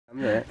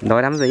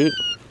Đói lắm gì.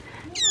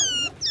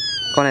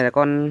 Con này là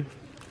con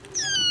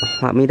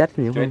họa mi đất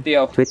đúng không?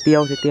 Chuối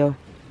tiêu.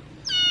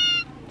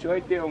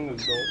 Chuối tiêu ngừng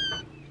đổ.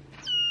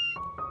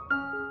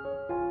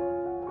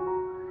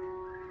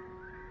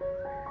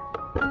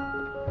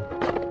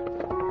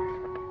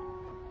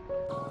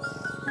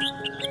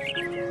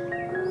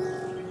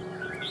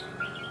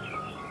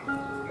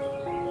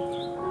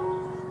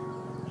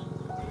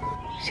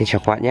 Xin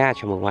chào các bạn nhé,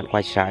 chào mừng các bạn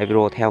quay trở lại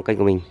video theo kênh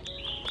của mình.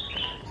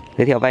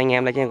 Giới thiệu với anh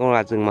em đây trên con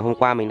gà rừng mà hôm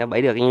qua mình đã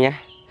bẫy được anh nhé.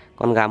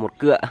 Con gà một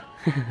cựa.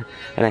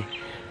 Đây này,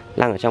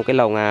 đang ở trong cái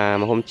lồng mà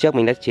hôm trước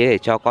mình đã chế để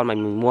cho con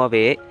mình mua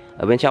về ấy.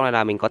 Ở bên trong này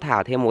là mình có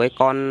thả thêm một cái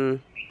con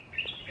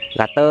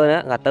gà tơ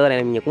nữa. Gà tơ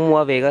này mình cũng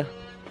mua về cơ.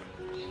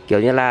 Kiểu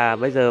như là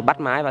bây giờ bắt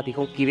mái vào thì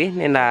không kịp ấy,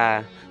 nên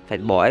là phải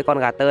bỏ cái con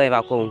gà tơ này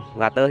vào cùng.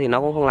 Gà tơ thì nó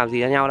cũng không làm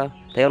gì cho nhau đâu.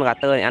 Thấy con gà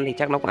tơ này ăn thì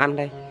chắc nó cũng ăn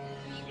đây.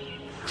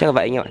 Chắc là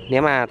vậy anh em ạ.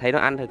 Nếu mà thấy nó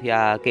ăn thì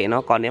kệ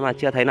nó, còn nếu mà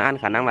chưa thấy nó ăn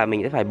khả năng là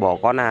mình sẽ phải bỏ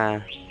con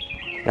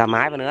gà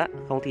mái vào nữa,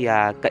 không thì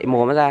cậy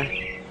mồm nó ra.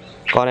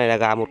 Con này là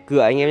gà một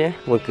cựa anh em nhé,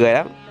 buồn cười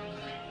lắm.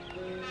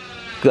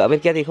 Cựa bên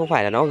kia thì không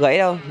phải là nó gãy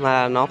đâu,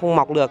 mà nó không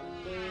mọc được.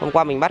 Hôm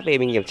qua mình bắt về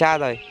mình kiểm tra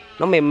rồi,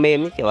 nó mềm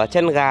mềm như kiểu là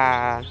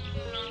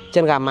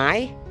chân gà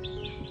mái.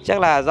 Chắc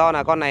là do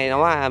là con này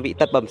nó bị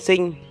tật bẩm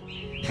sinh.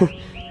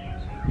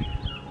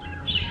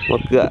 Một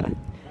cựa.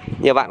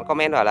 Nhiều bạn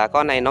comment bảo là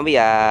con này nó bị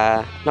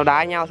nó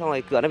đá nhau xong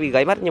rồi cựa nó bị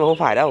gãy mất, nhưng mà không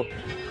phải đâu.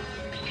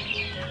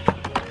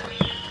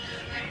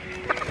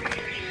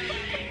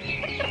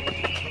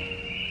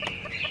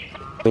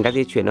 Mình đã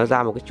di chuyển nó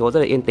ra một cái chỗ rất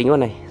là yên tĩnh luôn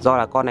này. Do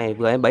là con này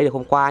vừa mới bẫy được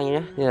hôm qua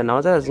nhé, nên là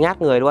nó rất là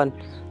nhát người luôn.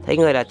 Thấy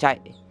người là chạy.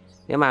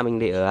 Nếu mà mình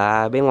để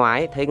ở bên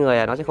ngoài thấy người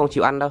là nó sẽ không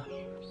chịu ăn đâu.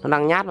 Nó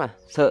đang nhát mà,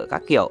 sợ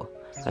các kiểu.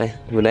 Đây,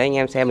 vừa nãy anh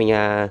em xem mình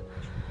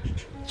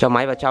cho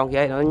máy vào trong kia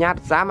ấy, nó nhát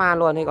dã man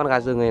luôn. Thấy con gà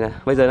rừng này nè,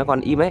 bây giờ nó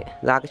còn im ấy,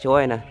 ra cái chỗ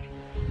này nè.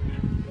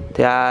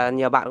 Thì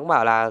nhiều bạn cũng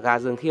bảo là gà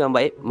rừng khi mà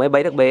mới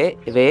bẫy được về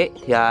thì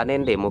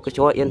nên để một cái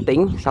chỗ yên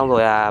tĩnh, xong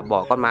rồi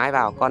bỏ con mái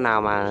vào. Con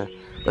nào mà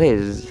có thể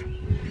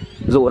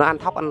dụ nó ăn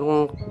thóc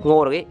ăn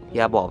ngô được ý thì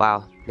bỏ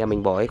vào. Thì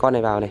mình bỏ cái con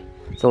này vào này,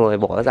 xong rồi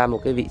bỏ nó ra một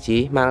cái vị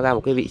trí, mang ra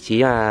một cái vị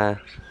trí mà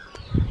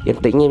yên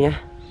tĩnh em nhé.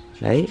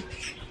 Đấy,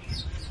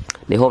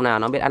 để hôm nào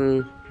nó biết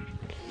ăn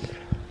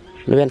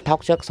thóc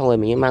trước, xong rồi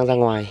mình mang ra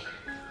ngoài.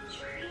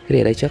 Cái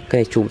để đây trước, cái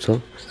này chùm xuống.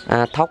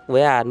 Thóc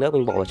với nước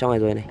mình bỏ vào trong này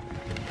rồi này.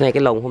 Cái này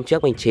cái lồng hôm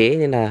trước mình chế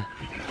nên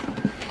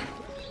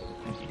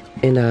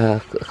là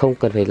không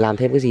cần phải làm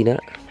thêm cái gì nữa.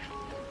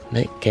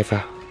 Đấy, kẹp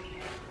vào.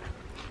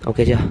 Ok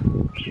chưa?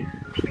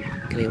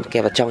 Cái này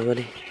kẹp vào trong luôn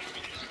đi.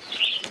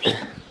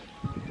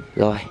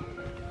 Rồi.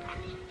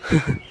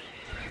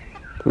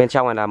 Bên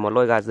trong này là một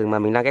lôi gà rừng mà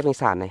mình đang ghép sinh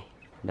sản này.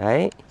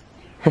 Đấy.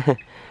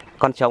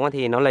 Con trống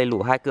thì nó lầy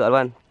lủ 2 cựa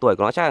luôn. Tuổi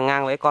của nó chắc là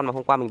ngang với con mà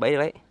hôm qua mình bẫy được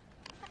đấy.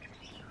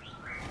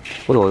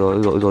 Ôi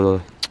rồi.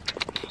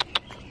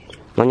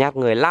 Nó nhát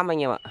người lắm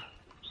anh em ạ.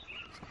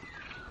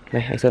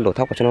 Đây, anh Sơn đổ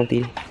thóc vào cho nó tí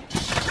đi.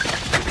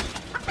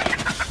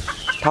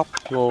 Thóc,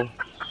 ngô.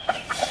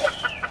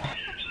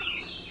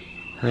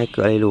 2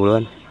 cựa đầy đủ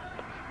luôn.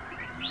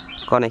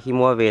 Con này khi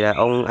mua về là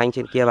anh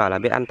trên kia bảo là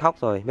biết ăn thóc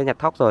rồi, biết nhặt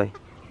thóc rồi.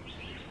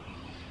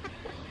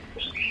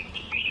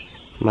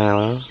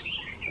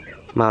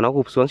 Màu nó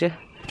gục xuống chứ.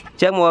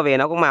 Trước mua về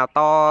nó cũng màu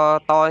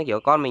to kiểu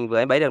con mình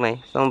vừa bẫy được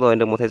này. Xong rồi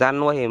được một thời gian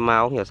nuôi thì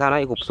màu không hiểu sao nó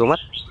lại gục xuống mất.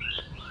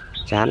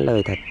 Chán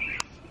lời thật.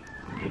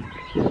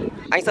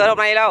 Anh Sơn hôm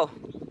nay đâu?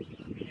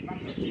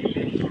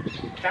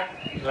 Chắc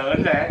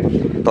lớn rồi đấy.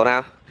 Tổ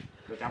nào?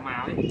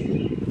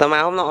 Tổ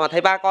màu hôm nọ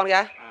thấy 3 con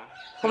kìa.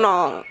 Hôm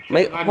nọ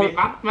mấy hôm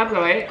bắt mất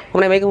rồi ấy.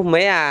 Hôm nay mấy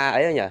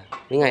ấy rồi nhỉ?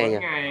 Mấy ngày nhỉ?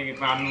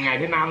 Ngày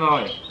thứ 5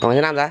 rồi. Còn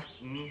thứ 5 ra?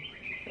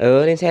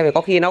 Lên xe về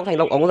có khi nó cũng thành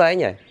lông ống rồi ấy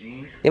nhỉ?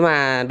 Nếu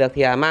mà được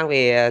thì mang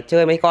về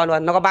chơi mấy con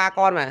luôn, nó có 3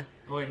 con mà.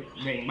 Thôi,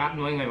 mình bắt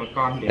nuôi người một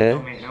con để cho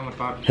mẹ nó một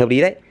con. Hợp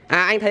lý đấy.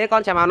 Anh thấy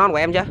con trà mào non của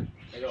em chưa?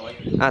 Thấy rồi.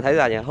 Thấy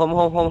rồi nhỉ.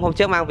 Hôm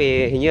trước mang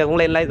về hình như cũng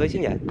lên rồi chứ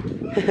nhỉ.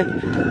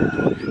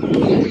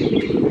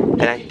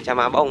 Đây này, trà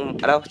mào bông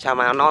ở đâu? Trà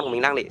mào non của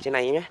mình đang để trên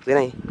này nhé, dưới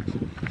này.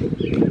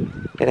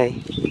 Đây này.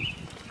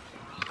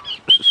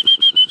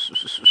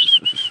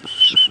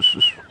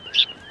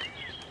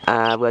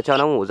 Vừa cho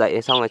nó ngủ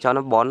dậy xong rồi cho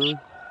nó bón,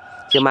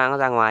 chưa mang nó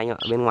ra ngoài, nhưng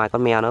bên ngoài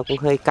con mèo nó cũng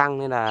hơi căng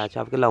nên là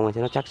cho cái lồng này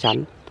cho nó chắc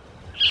chắn.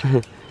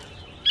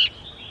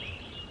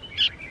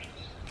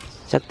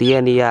 Chắc tí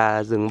em đi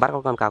rừng bắt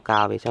con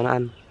cào về cho nó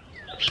ăn.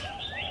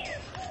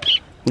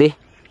 Đi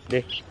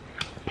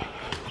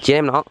chị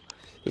em nó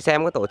đi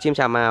xem cái tổ chim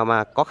trà mào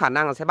mà có khả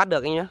năng là sẽ bắt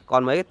được anh nhá.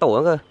 Còn mấy cái tổ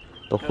nữa cơ,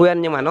 tổ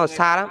khuyên nhưng mà nó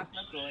xa lắm.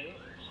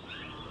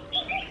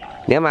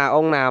 Nếu mà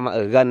ông nào mà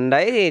ở gần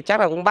đấy thì chắc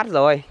là cũng bắt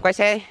rồi, quay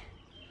xe.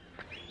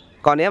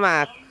 Còn nếu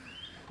mà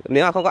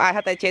không có ai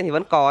hất tay trên thì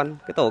vẫn còn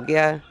cái tổ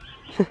kia.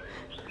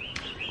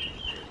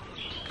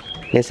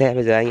 Lên xe,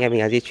 bây giờ anh em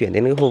mình di chuyển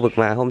đến cái khu vực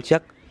mà hôm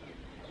trước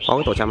có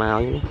cái tổ trà mào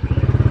ấy.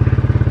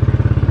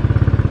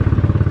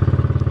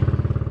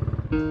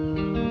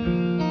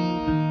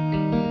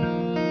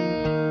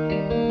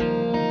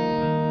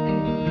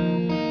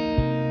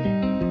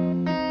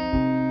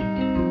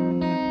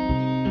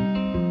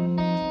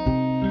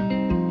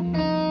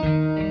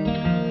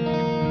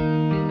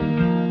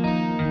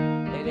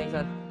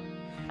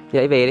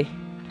 Dậy về đi.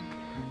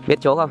 Biết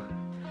chỗ không?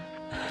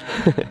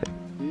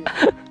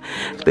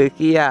 Từ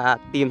khi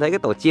tìm thấy cái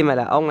tổ chim này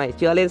là ông này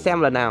chưa lên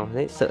xem lần nào.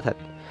 Đấy, sợ thật.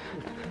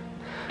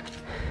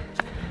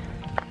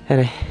 Đây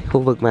này,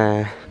 khu vực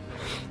mà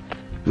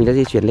mình đã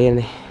di chuyển lên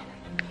này.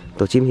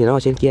 Tổ chim thì nó ở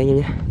trên kia anh em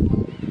nhé.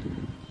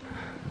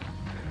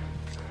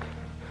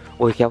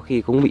 Ôi khéo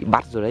khi cũng bị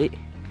bắt rồi đấy.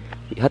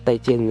 Bị hất tay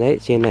trên đấy.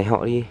 Trên này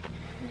họ đi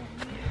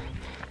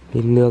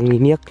nương đi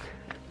niếc.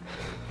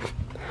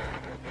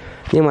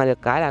 Nhưng mà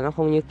được cái là nó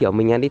không như kiểu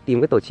mình đi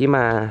tìm cái tổ chim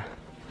mà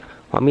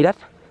họ mi đất.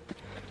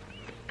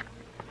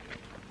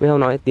 Mấy hôm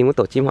nói tìm cái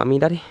tổ chim họ mi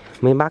đất đi.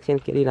 Mấy bác trên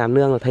kia đi làm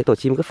nương rồi thấy tổ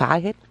chim cứ phá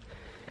hết.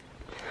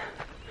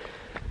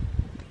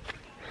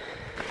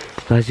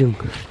 Và rừng.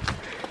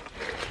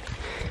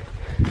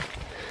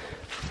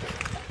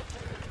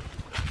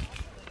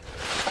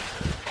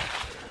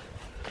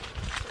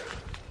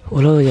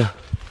 Ôi lơ nhỉ.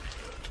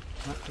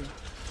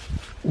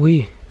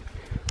 Ui,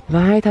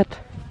 vai thật.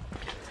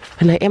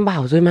 Cái này em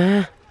bảo rồi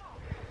mà.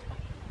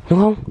 Đúng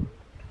không?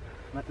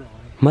 Mất rồi.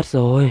 Mất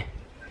rồi.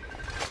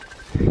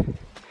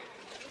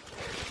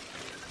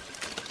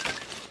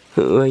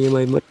 Anh em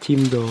ơi, mất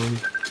chim rồi.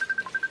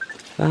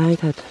 Vai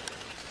thật.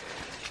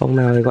 Ông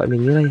nào thì gọi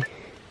mình như đây.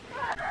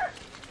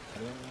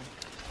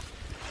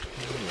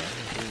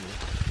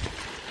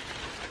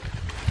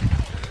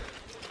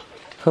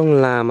 Không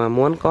là mà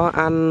muốn có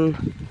ăn.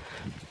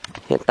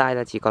 Hiện tại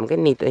là chỉ còn cái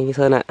nịt anh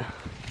Sơn ạ.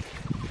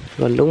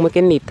 Còn đúng mấy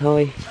cái nịt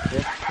thôi.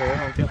 Thế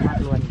hôm trước bắt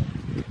luôn.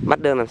 Bắt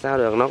đường làm sao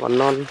được, nó còn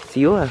non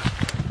xíu à.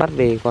 Bắt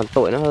về còn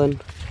tội nó hơn.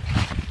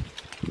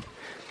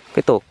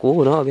 Cái tổ cú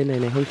của nó ở bên này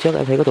này, hôm trước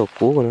em thấy có tổ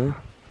cú của nó.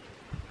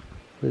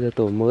 Bây giờ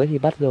tổ mới thì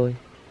bắt rồi.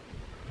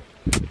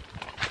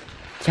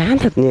 Chán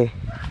thật nhỉ.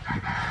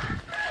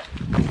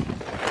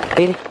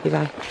 Đi đi, đi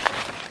vào.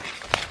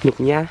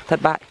 Nhục nhã,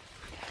 thất bại.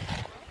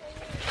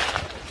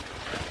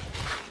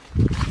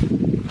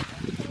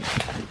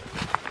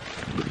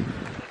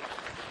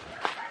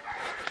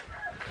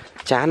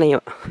 Chán anh ạ,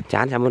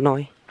 chán chẳng muốn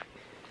nói.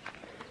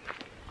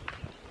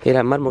 Thế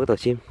là mất một cái tổ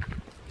chim.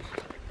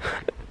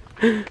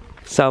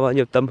 Sau bao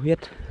nhiêu tâm huyết.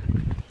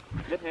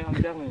 Biết thế hôm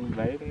trước mình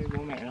lấy cái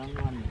bố mẹ nó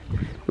luôn.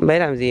 Mấy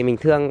làm gì mình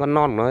thương con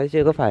non của nó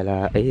chứ có phải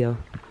là ấy đâu.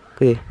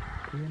 Cái gì?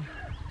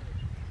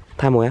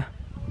 Tha mồi á?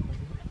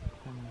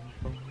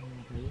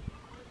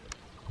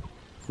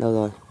 Đâu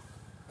rồi?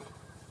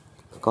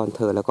 Còn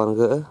thở là còn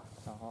gỡ.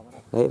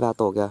 Đấy, vào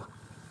tổ kìa.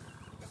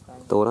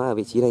 Tổ nó ở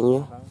vị trí này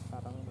nhé.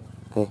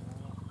 Đây,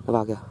 nó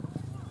vào kìa.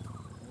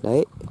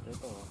 Đấy.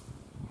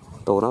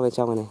 Tổ nó bên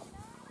trong này này.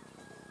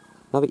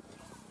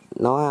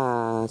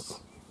 Nó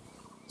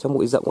trong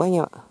bụi rộng quá anh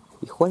em ạ.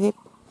 Bị khuất hết.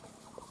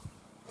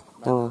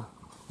 Đang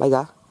bay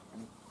ra.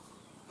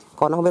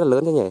 Con nó không biết là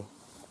lớn chưa nhỉ?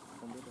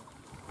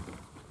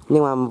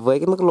 Nhưng mà với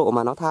cái mức độ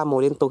mà nó tha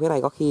mồi liên tục thế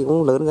này có khi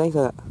cũng lớn rồi anh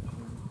Sơn ạ.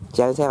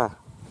 Chèo lên xem à?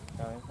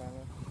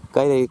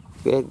 Cây này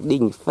cái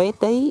đỉnh phết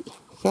đấy.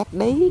 Khét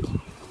đấy.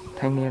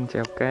 Thanh niên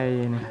trèo cây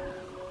này.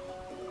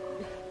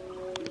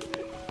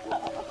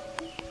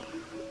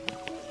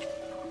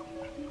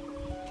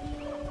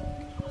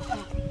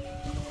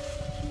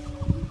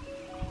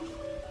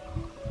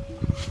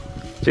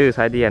 Chứ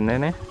xài điện đấy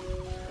nè.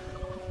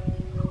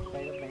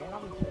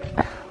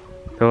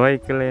 Thôi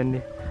cứ lên đi.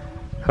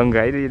 Không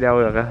gãy đi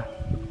đâu được à.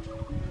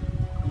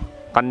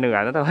 Còn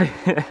nửa nữa thôi.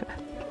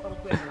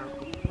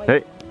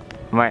 Đấy,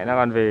 mẹ nó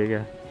còn về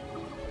kìa.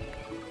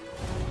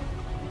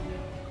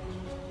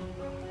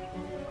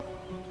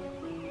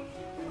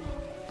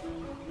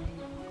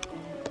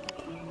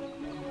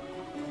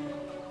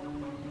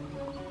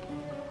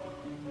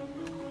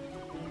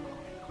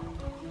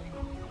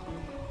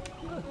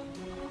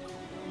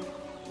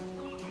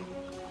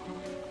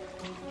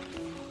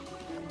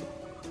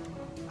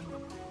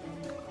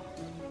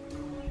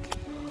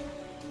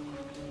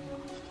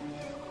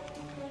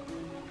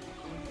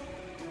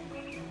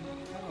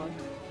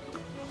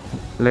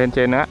 Lên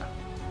trên nữa.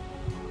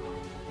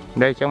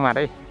 Đây trước mặt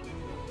đi.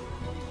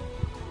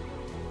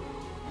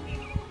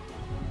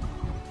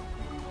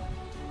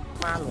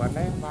 Ma luận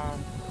đấy,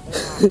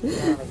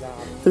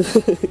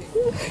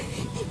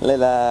 Đây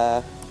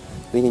là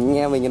tình hình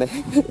nghe mình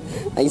này.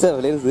 Anh sợ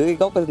phải lên dưới cái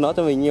gốc nó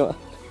cho mình nhiều ạ.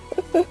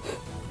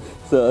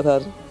 Sợ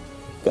thật.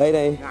 Cây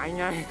này. Ngại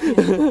nhai.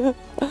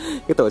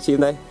 Cái tổ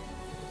chim đây.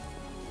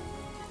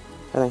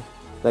 Đây này,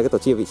 đây cái tổ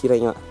chim vị trí đây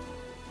anh ạ.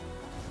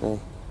 Đây.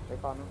 Thấy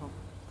con nó không?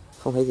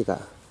 Không thấy gì cả.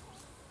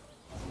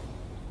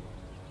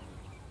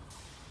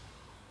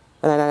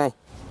 Đây này.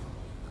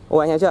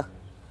 Ôi anh thấy chưa?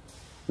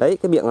 Đấy,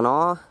 cái miệng của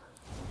nó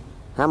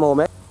há mồm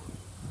đấy.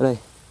 Đây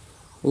này.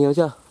 Anh nhớ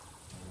chưa?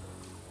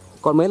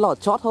 Còn mấy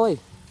lọt chót thôi.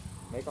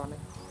 Mấy con đấy?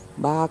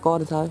 3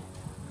 con thôi.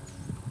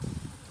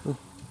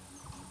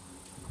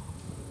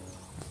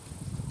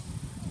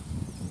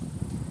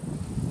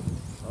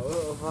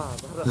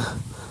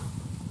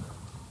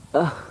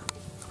 Tôi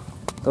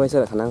bây giờ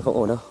là khả năng không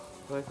ổn đâu.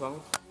 Thôi xuống.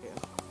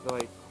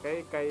 Rồi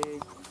cái cây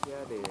kia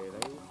để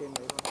lấy trên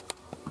đấy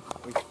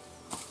thôi.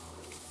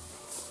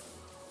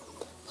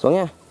 Xuống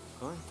nha.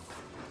 Rồi.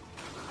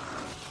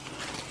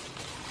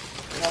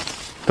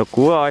 Tổ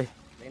cú rồi.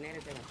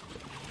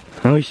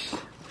 Ôi,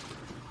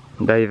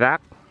 đầy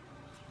rác.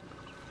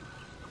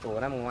 Tổ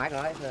năm ngoái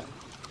đó đấy.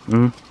 Ừ.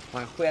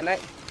 Hoàng khuyên đấy.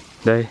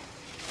 Đây.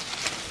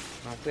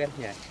 Hoàng khuyên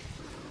nhỉ.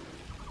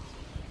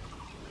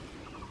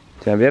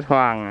 Chả biết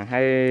hoàng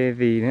hay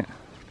gì nữa.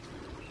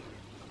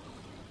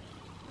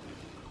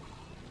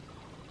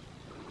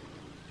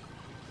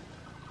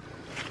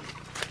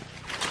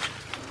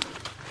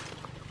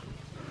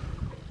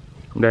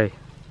 Đây.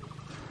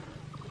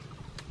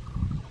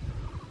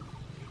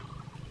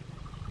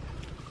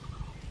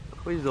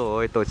 Ôi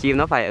rồi tổ chim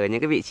nó phải ở những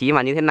cái vị trí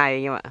mà như thế này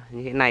anh em ạ.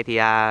 Như thế này thì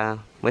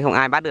mới không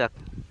ai bắt được.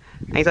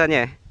 Anh Sơn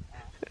nhỉ?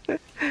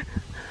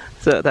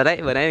 Sợ thật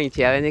đấy, vừa nãy mình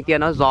trèo lên như kia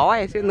nó gió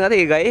ấy, xíu nữa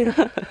thì gãy.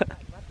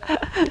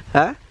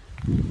 Hả?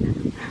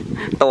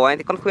 Tổ này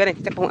thì con khuyên này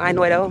chắc không ai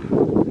nuôi đâu.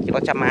 Chỉ có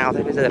chả mào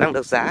thôi, bây giờ đang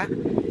được giá.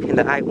 Nên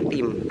là ai cũng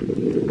tìm.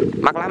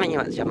 Mắc lắm anh em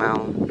ạ, chả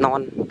mào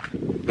non.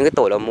 Những cái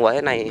tổ đầu mùa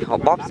thế này họ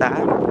bóp giá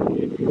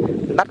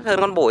đắt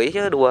hơn con bổi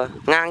chứ đùa,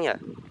 ngang nhỉ?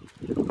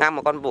 Ngang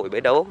một con bổi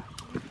bấy đấu.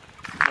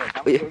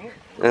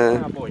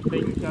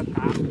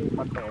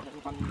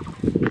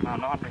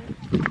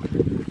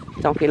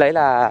 Trong khi lấy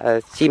là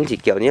chim chỉ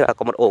kiểu như là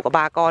có một ổ có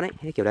 3 con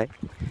ấy, kiểu đấy.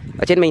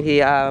 Ở trên mình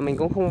thì mình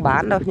cũng không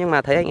bán đâu, nhưng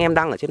mà thấy anh em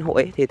đăng ở trên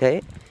hội ấy, thì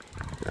thế.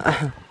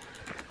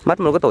 Mất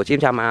một cái tổ chim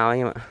chào mào anh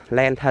em ạ,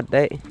 len thật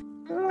đấy.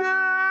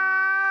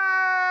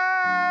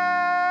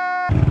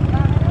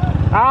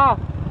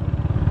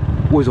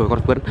 Ui rồi con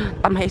Quân,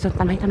 tăm hay Sơn,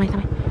 tăm hay.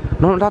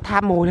 Nó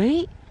tham mồi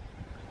đấy.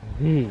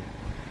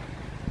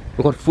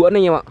 Con phượng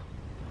anh em ạ.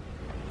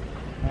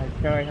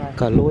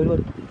 Cả lôi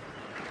luôn.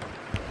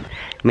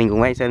 Mình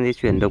cùng anh Sơn di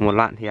chuyển được một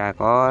đoạn thì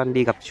có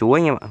đi gặp chú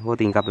anh em ạ, vô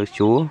tình gặp được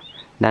chú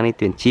đang đi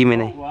tuyển chim bên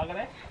này.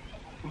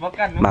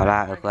 Bảo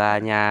là ở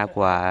nhà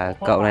của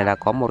cậu này là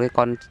có một cái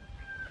con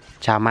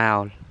trà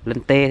mào lân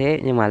tê thế,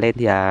 nhưng mà lên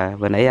thì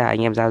vừa nãy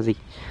anh em giao dịch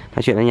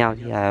nói chuyện với nhau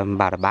thì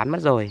bảo là bán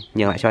mất rồi,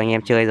 nhường lại cho anh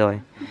em chơi rồi.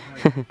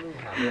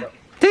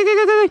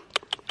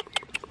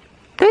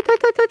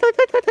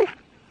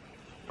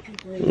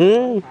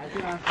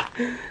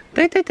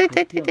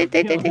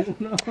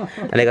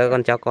 Ở đây có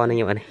con chó con anh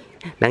em ạ này,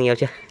 đang yêu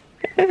chưa?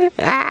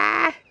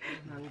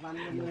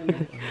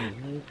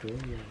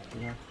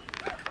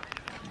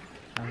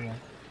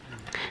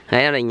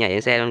 Đấy nó định nhảy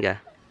lên xe luôn kìa.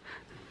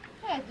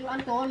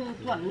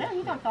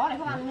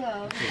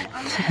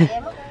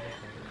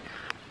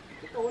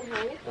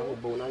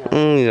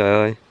 Rồi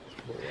ơi.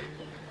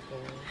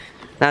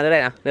 Nào đưa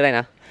đây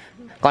nào.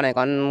 Con này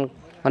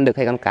con đực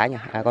hay con cái nhỉ?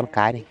 À con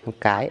cái này, con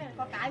cái.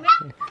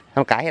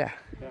 Con cái hết à?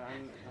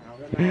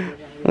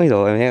 Ôi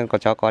rồi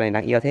con chó con này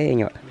đáng yêu thế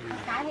anh ạ.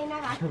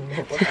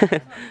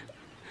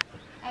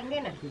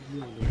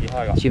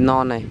 Chim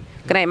non này.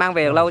 Cái này mang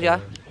về được lâu chưa?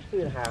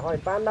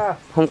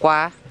 Hôm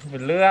qua.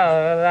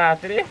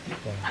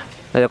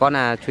 Đây là con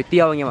là chuối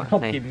tiêu anh em ạ.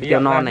 Này, tiêu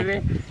non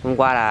này. Hôm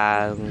qua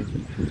là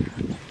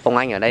ông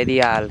anh ở đây đi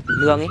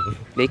nương ấy,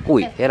 lấy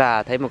củi, thế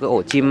là thấy một cái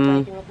ổ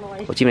chim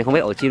này không biết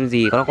ổ chim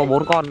gì, nó có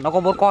 4 con, nó có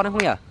 4 con đấy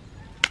không nhỉ?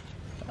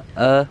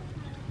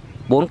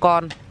 4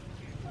 con.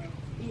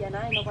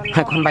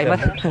 2 con bay mất.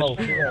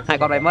 2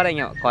 con bay mất anh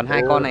ạ, còn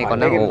 2 con này còn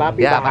đang ổ,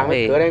 thế là bán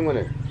về.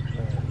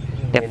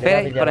 Đẹp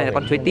phết đấy, con này là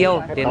con chuối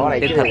tiêu, tên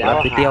thật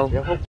là chuối tiêu.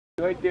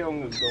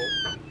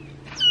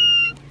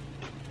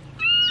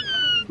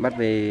 Bắt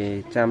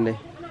về chăm đi.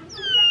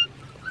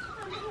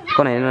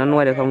 Con này nó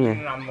nuôi được không nhỉ?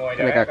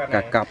 Cái này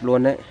cả cặp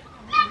luôn đấy.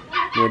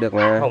 Nuôi được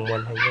mà.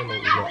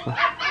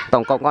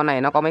 Tổng cộng con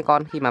này nó có mấy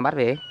con khi mà bắt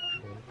về?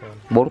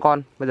 4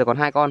 con, bây giờ còn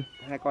 2 con.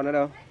 2 con nữa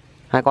đâu?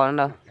 2 con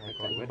nữa đâu? 2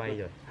 con mới bay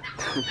rồi.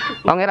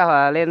 Có nghĩa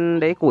là lên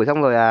đấy củi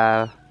xong rồi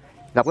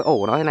gặp cái ổ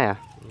của nó thế này à?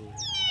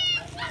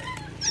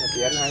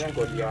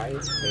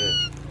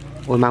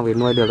 Ôi mang về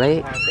nuôi được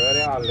đấy.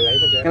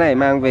 Cái này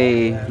mang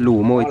về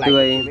lủ mồi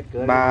tươi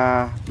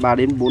 3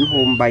 đến 4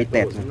 hôm bay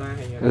tẹt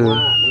rồi.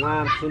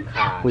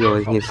 Ui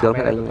rồi nhìn sướng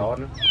thật anh.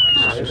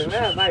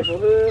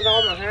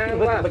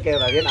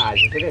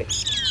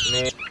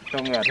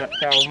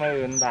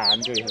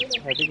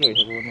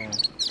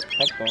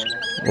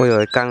 Ôi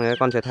rồi căng cái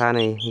con chả tha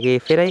này ghê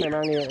phết đấy. Cái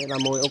này mang đi làm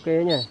mồi ok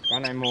nhỉ.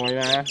 Con này mồi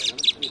ra.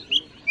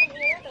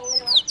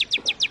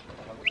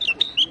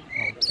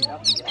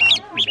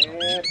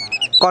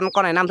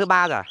 Con này năm thứ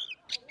 3 rồi à?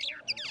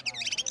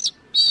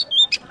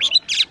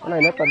 Cái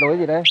này nó cân đối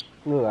gì đây?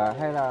 Ngửa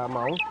hay là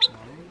móng?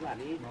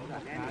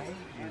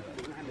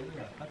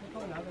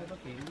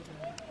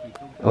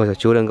 Ôi giời,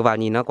 chú đừng có vào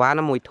nhìn nó quá,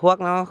 nó mùi thuốc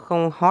nó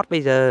không hot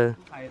bây giờ.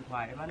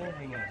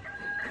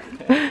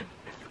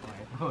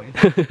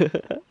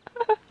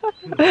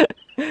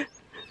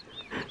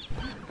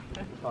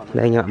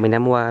 Đây anh ạ, mình đã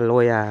mua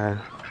lôi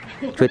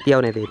chuối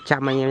tiêu này để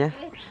chăm anh em nhé.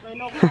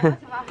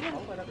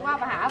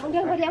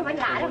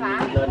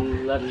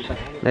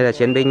 Đây là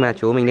chiến binh mà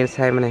chú mình lên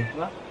xem này.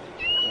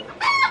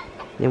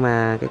 Nhưng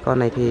mà cái con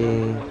này thì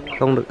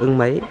không được ưng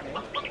mấy.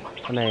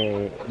 Con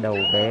này đầu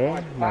bé,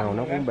 màu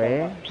nó cũng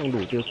bé, không đủ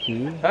tiêu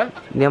chí.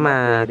 Nếu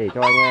mà để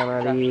cho anh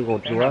em đi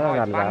gột lúa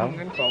làm giáo.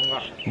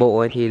 Bộ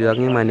ấy thì được,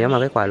 nhưng mà nếu mà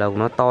cái quả lồng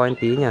nó to anh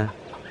tí nhỉ.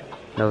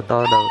 Đầu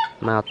to,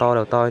 màu to,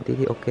 đầu to anh tí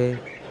thì ok.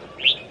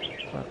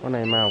 Con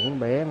này màu cũng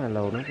bé mà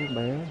lầu nó cũng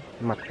bé,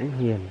 mặt cũng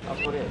hiền.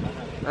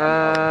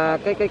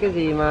 Cái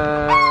gì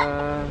mà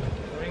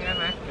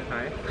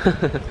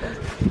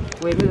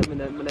quên, bây giờ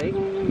mình đấy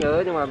cũng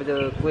nhớ nhưng mà bây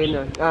giờ quên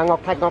rồi.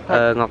 Ngọc thạch. Ngọc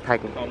thạch.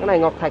 Cái này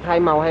ngọc thạch 2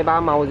 màu hay 3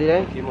 màu gì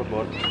đấy?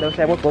 914. Đâu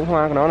xem một cuốn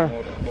hoa của nó nè.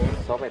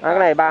 Cái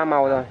này 3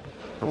 màu rồi,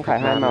 không phải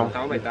 2 màu.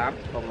 678.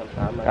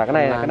 Cả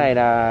cái này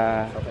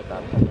là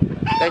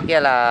Cái kia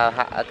là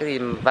cái gì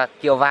và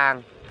kiều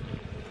vàng.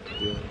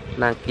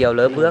 Nàng kiều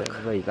lớ bước.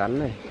 vẩy rắn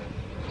này.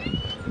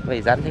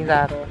 Vẩy rắn tính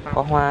ra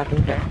có hoa tính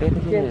cả phết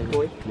thế chứ.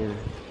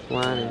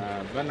 Hoa này.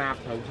 Vẫn nạp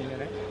thường xuyên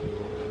đấy.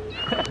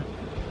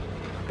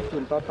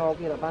 Chuồn to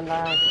kia là ban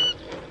la.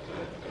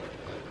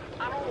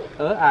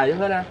 Chứ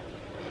hơn à.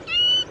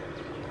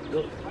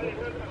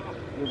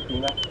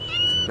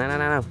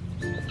 Nào.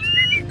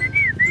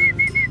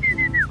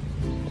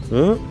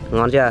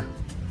 Ngon chưa?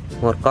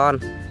 Một con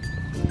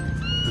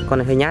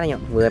này hơi nhát anh ạ,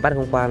 vừa bắt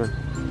hôm qua mà.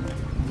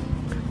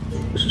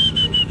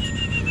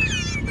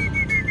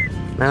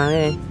 Nào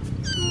đây.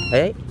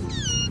 Đấy.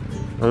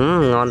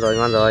 Ngon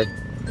rồi.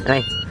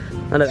 Đây,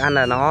 nó được ăn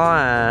là nó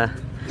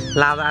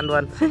lao ra ăn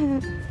luôn.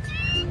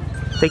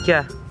 Thích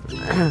chưa?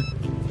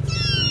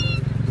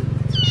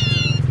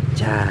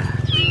 Chà.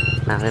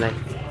 Nào đây này.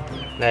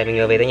 Này mình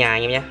vừa về tới nhà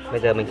anh em nhé. Bây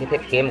giờ mình sẽ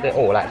thiết kế một cái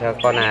ổ lại cho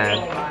con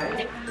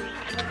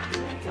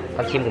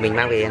chim của mình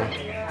mang về này.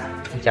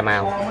 Chà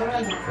màu.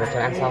 Rồi cho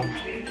ăn xong.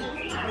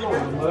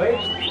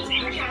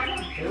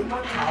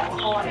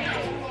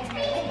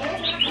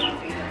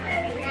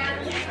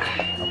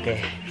 Ok.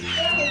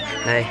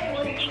 Đây.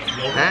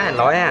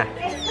 Nói à.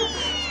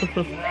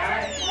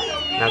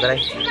 Nào ra đây.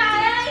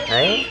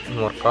 Đấy,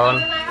 một con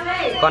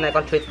này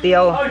con chuối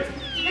tiêu.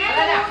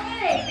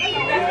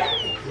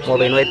 Mua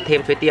về nuôi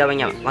thêm chuối tiêu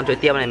anh ạ. Con chuối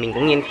tiêu này mình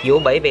cũng nghiên cứu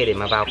bẫy về để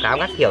mà vào cám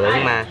các kiểu đấy,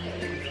 nhưng mà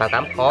vào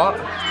cám khó.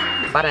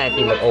 Bắt này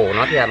tìm được ổ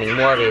nó thì là mình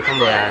mua về xong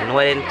rồi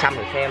nuôi lên chăm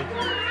để xem.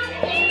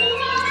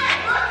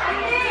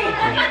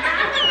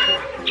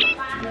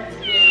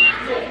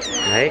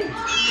 Đấy,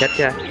 chất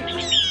chưa?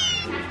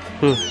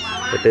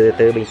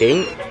 Từ bình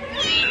tĩnh.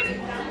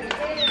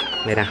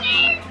 Đây nào.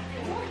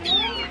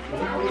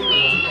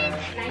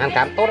 Ăn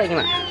cám tốt đấy anh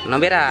ạ. Nó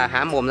biết là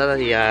há mồm ra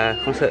thì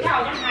không sợ.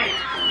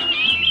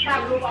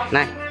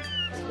 Này.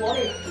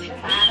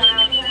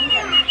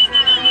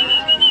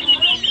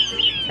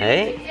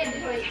 Đấy.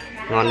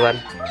 Ngon luôn.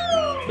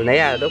 Từ đấy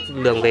là đúc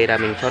đường về là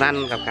mình cho nó ăn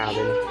cào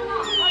rồi.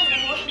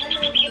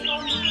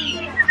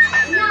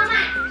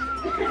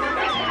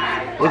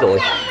 Úi dồi,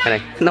 cái này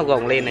nó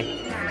gồng lên này.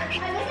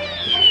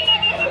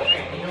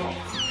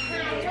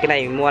 Cái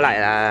này mua lại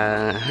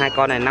là 2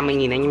 con này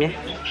 50.000 anh em nhé.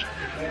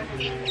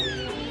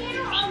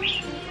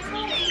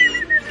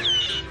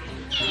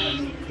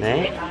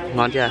 Đấy,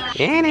 ngon chưa?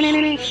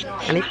 Này.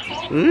 Ăn đi.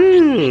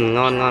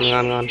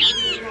 Ngon.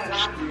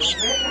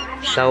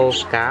 Sâu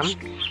cám.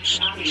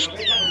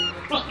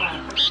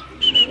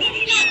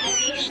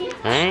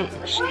 Đấy.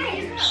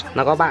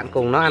 Nó có bạn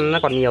cùng nó ăn nó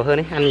còn nhiều hơn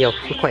đấy, ăn nhiều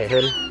nó khỏe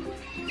hơn.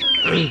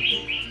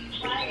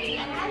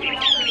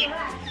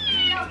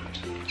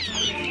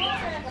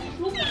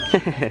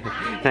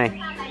 Này,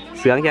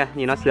 sướng chưa?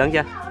 Nhìn nó sướng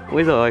chưa?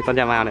 Úi rồi con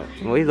chào mào nữa.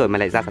 Úi rồi mày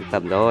lại ra sản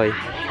phẩm rồi.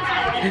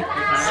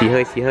 Xì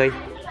hơi.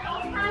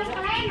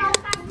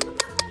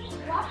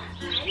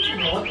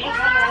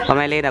 Hôm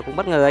nay lên là cũng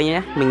bất ngờ anh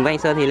nhé. Mình với anh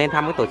Sơn thì lên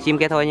thăm cái tổ chim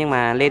kia thôi, nhưng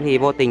mà lên thì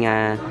vô tình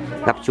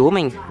gặp chú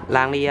mình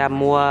lang đi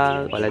mua,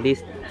 gọi là đi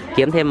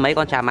kiếm thêm mấy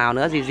con trà mào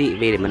nữa dị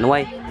về để mà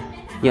nuôi,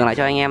 nhường lại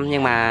cho anh em.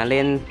 Nhưng mà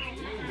lên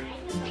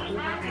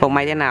không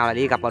may thế nào là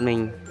đi gặp bọn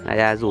mình,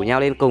 lại rủ nhau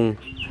lên cùng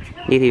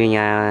đi thì mình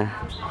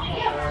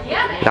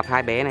gặp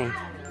 2 bé này.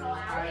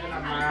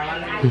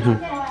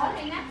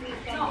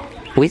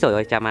 Úi giời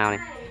ơi, trà mào này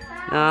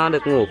nó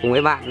được ngủ cùng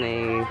với bạn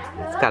này,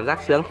 cảm giác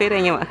sướng phết đấy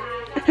anh em ạ.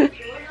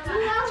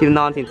 Chim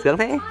non thì sướng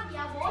thế.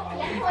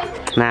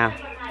 Nào,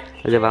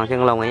 bây giờ vào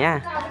trong lồng này nhá.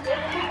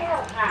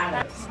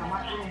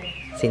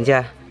 Xịn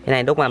chưa? Cái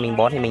này lúc mà mình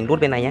bón thì mình đút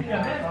bên này nhé.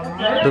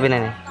 Đút bên này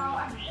này.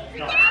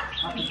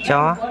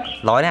 Cho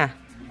lói nè.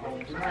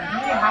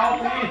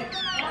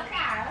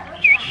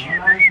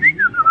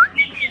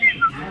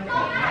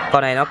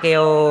 Con này nó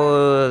kêu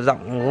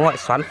giọng gọi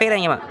xoắn phết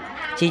anh em ạ.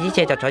 Chi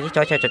chê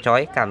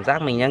chói, cảm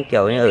giác mình đang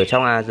kiểu như ở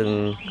trong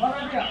rừng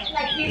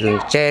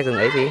tre, rừng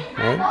ấy gì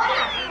đấy.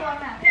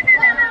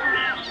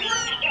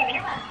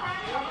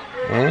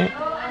 Đấy,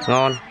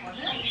 ngon.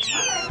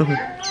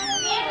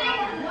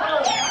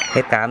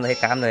 Hết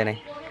cám rồi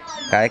này.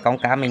 Cái cống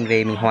cám mình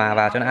về mình hòa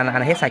vào cho nó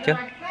ăn hết sạch chứ.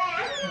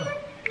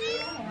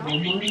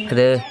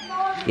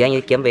 Thì anh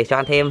ấy kiếm về cho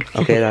ăn thêm.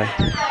 Ok rồi.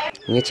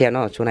 Như treo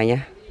nó ở chỗ này nhé.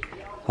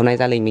 Hôm nay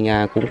gia đình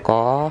mình cũng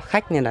có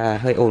khách nên là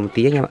hơi ồn một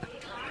tí anh em ạ.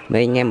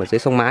 Mấy anh em ở dưới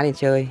sông Má lên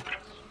chơi.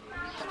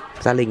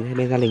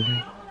 Bên gia đình thôi.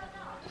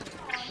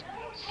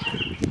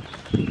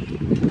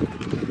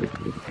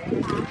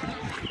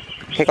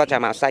 Cái con trà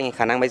mạo xanh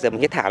khả năng bây giờ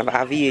mình hết thả nó vào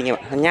avi anh em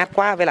ạ. Nó nhát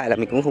quá, với lại là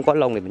mình cũng không có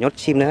lồng để mà nhốt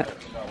chim nữa.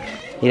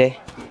 Như đây.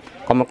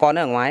 Còn một con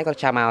nữa ở ngoài, con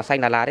trà mào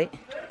xanh lá đấy.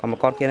 Còn một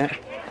con kia nữa.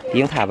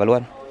 Tí cũng thả vào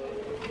luôn.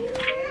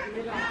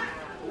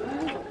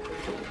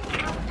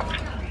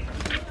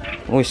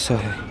 Ôi trời.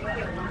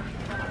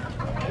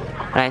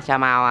 Đây chà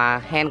màu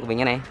hen của mình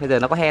như này. Bây giờ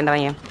nó có hen đâu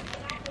anh em.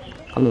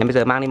 Con mình bây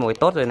giờ mang đi mồi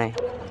tốt rồi này.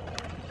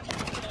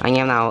 Anh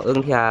em nào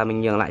ưng thì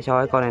mình nhường lại cho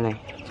cái con này này.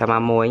 Chà màu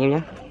mồi anh em nhé.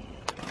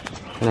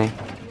 Này,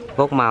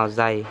 gốc màu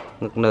dày,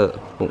 ngực nở,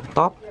 bụng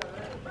top.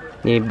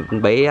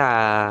 Nhìn bấy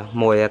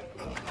mồi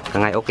cả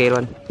ngày ok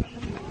luôn.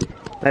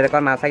 Đây là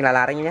con màu xanh là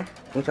lạt anh em nhé.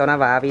 Cũng cho nó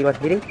vào AV luôn,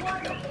 đi đi.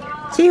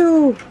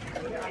 Chiu.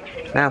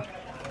 Nào.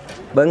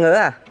 Bỡ ngỡ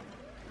à?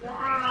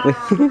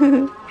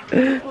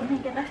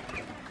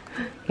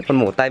 Con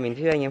mổ tay mình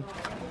chứ anh em.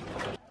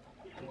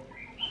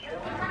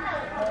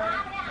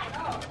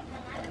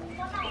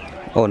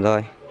 Ổn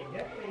rồi.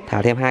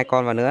 Thả thêm 2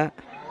 con vào nữa.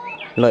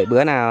 Lợi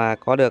bữa nào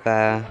có được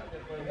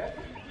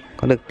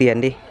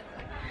tiền đi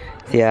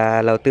thì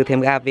đầu tư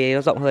thêm cái AV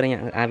nó rộng hơn anh ạ.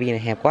 AV này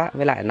hẹp quá,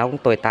 với lại nó cũng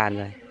tồi tàn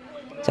rồi.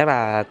 Chắc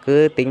là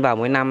cứ tính vào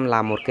mỗi năm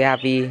làm một cái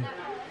AV.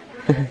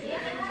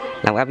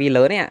 Làm cái AV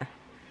lớn ấy ạ.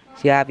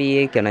 Chứ AV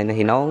kiểu này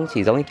thì nó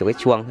chỉ giống như kiểu cái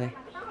chuồng thôi.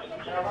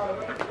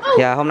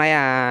 Thì hôm nay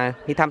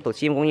đi thăm tổ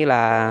chim cũng như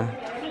là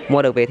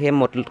mua được về thêm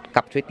một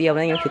cặp chuối tiêu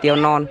đấy, chuối tiêu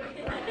non.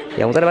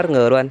 Thì cũng rất là bất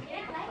ngờ luôn.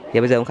 Thì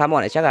bây giờ cũng khá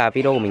muộn, chắc là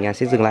video của mình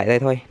sẽ dừng lại đây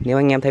thôi. Nếu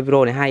anh em thấy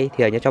video này hay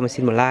thì nhớ cho mình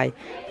xin một like,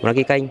 một đăng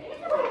ký kênh.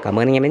 Cảm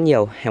ơn anh em rất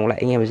nhiều. Hẹn gặp lại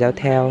anh em video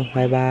theo.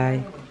 Bye bye.